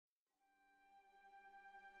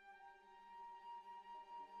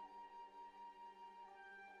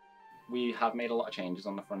We have made a lot of changes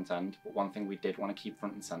on the front end, but one thing we did want to keep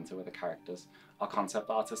front and center were the characters. Our concept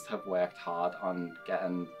artists have worked hard on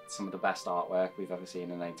getting some of the best artwork we've ever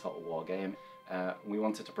seen in a Total War game. We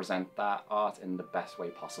wanted to present that art in the best way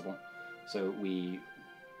possible. So we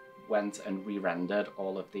went and re-rendered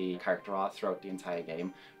all of the character art throughout the entire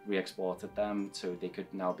game, re-exported them so they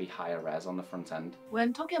could now be higher res on the front end.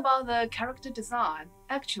 When talking about the character design,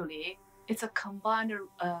 actually, it's a combined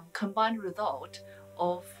result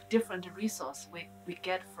of different resources we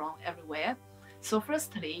get from everywhere. So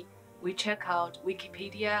firstly, we check out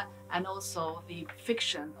Wikipedia and also the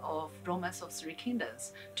fiction of Romance of Three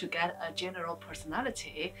Kingdoms to get a general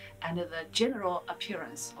personality and the general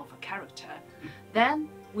appearance of a character. Then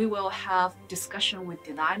we will have discussion with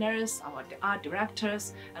designers, our art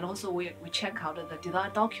directors, and also we check out the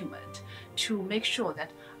design document to make sure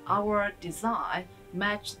that our design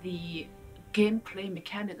match the gameplay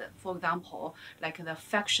mechanism. For example, like the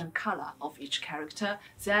faction color of each character.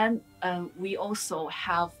 Then we also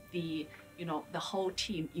have the whole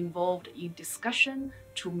team involved in discussion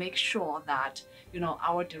to make sure that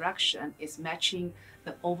our direction is matching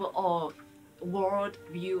the overall world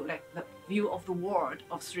view, like the view of the world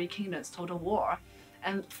of Three Kingdoms Total War.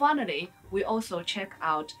 And finally, we also check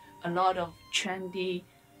out a lot of trendy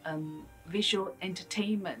visual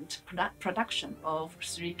entertainment production of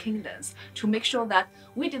Three Kingdoms to make sure that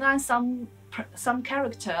we design some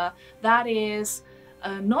character that is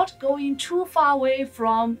not going too far away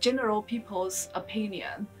from general people's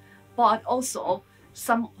opinion, but also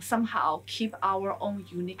somehow keep our own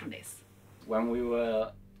uniqueness. When we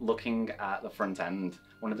were looking at the front end,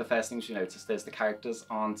 one of the first things we noticed is the characters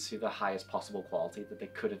aren't to the highest possible quality that they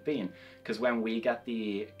could have been. Because when we get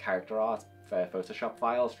the character art for Photoshop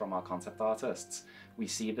files from our concept artists, we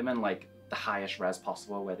see them in like the highest res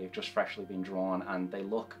possible where they've just freshly been drawn and they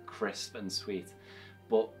look crisp and sweet.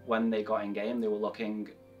 But when they got in game, they were looking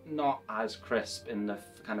not as crisp in the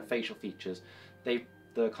kind of facial features.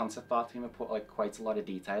 The concept art team have put like quite a lot of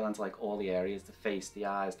detail into like all the areas, the face, the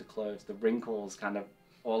eyes, the clothes, the wrinkles, kind of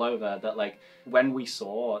all over, that like when we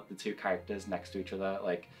saw the two characters next to each other,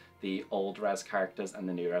 like the old res characters and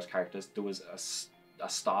the new res characters, there was a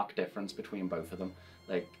stark difference between both of them.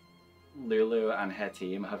 Like Lulu and her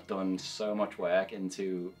team have done so much work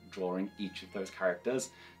into drawing each of those characters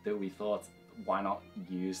that we thought, why not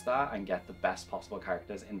use that and get the best possible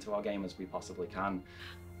characters into our game as we possibly can.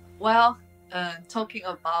 Well, talking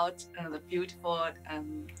about the beautiful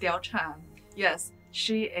Diaochan, yes,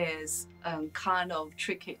 she is kind of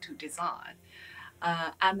tricky to design.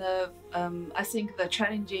 I think the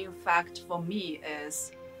challenging fact for me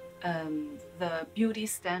is the beauty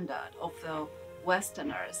standard of the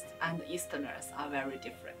Westerners and Easterners are very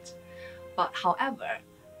different. But however,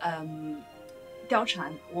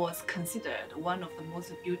 Diaochan was considered one of the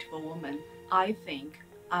most beautiful women. I think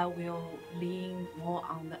I will lean more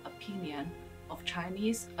on the opinion of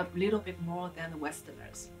Chinese a little bit more than the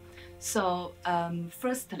Westerners. So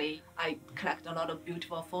firstly, I collect a lot of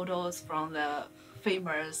beautiful photos from the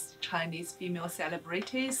famous Chinese female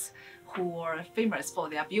celebrities who are famous for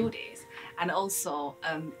their beauties. And also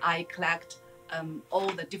I collect all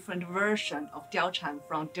the different versions of Diaochan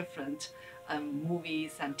from different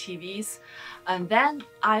movies and TVs. And then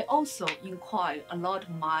I also inquire a lot of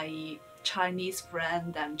my Chinese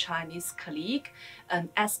friend and Chinese colleague and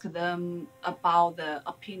ask them about the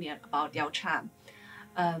opinion about Diaochan.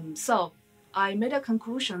 So I made a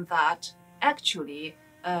conclusion that actually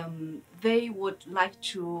they would like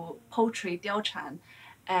to portray Diaochan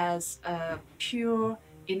as a pure,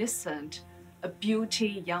 innocent, a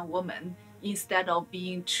beauty young woman instead of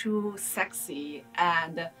being too sexy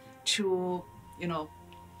and too,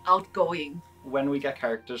 outgoing. When we get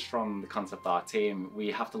characters from the concept art team,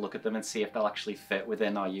 we have to look at them and see if they'll actually fit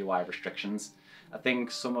within our UI restrictions. I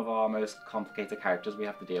think some of our most complicated characters we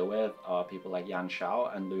have to deal with are people like Yan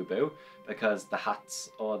Xiao and Lu Bu, because the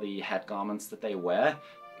hats or the head garments that they wear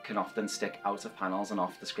can often stick out of panels and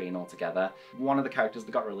off the screen altogether. One of the characters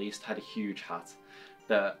that got released had a huge hat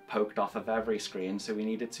that poked off of every screen, so we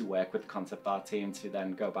needed to work with the concept art team to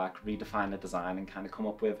then go back, redefine the design and kind of come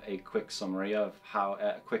up with a quick summary of how,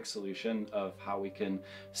 a quick solution of how we can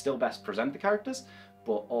still best present the characters,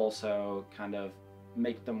 but also kind of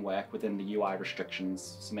make them work within the UI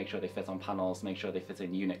restrictions, so make sure they fit on panels, make sure they fit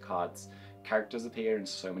in unit cards. Characters appear in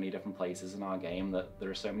so many different places in our game that there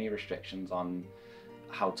are so many restrictions on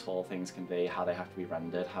how tall things can be, how they have to be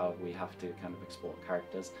rendered, how we have to kind of export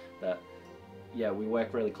characters, that yeah, we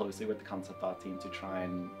work really closely with the concept art team to try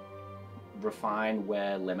and refine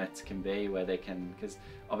where limits can be, where they can, because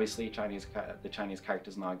obviously the Chinese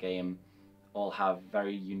characters in our game all have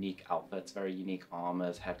very unique outfits, very unique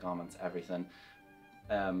armors, head garments, everything.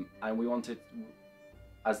 And we wanted,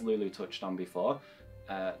 as Lulu touched on before,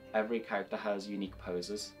 every character has unique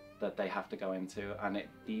poses that they have to go into, and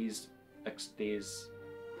these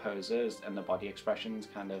poses and the body expressions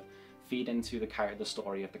kind of feed into the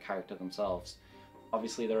story of the character themselves.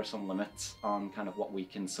 Obviously, there are some limits on kind of what we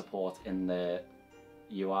can support in the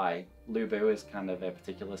UI. Lubu is kind of a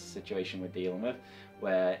particular situation we're dealing with,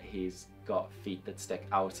 where he's got feet that stick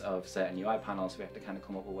out of certain UI panels, so we have to kind of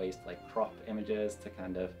come up with ways to like crop images to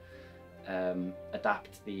kind of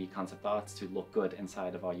adapt the concept art to look good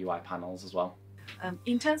inside of our UI panels as well.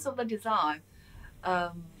 In terms of the design,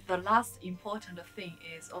 the last important thing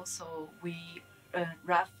is also we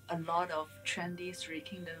ref a lot of trendy Three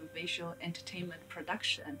Kingdom visual entertainment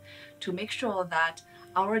production to make sure that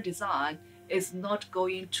our design is not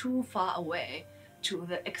going too far away to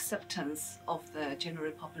the acceptance of the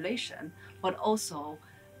general population, but also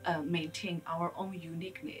maintain our own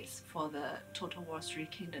uniqueness for the Total War Three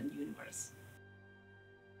Kingdom universe.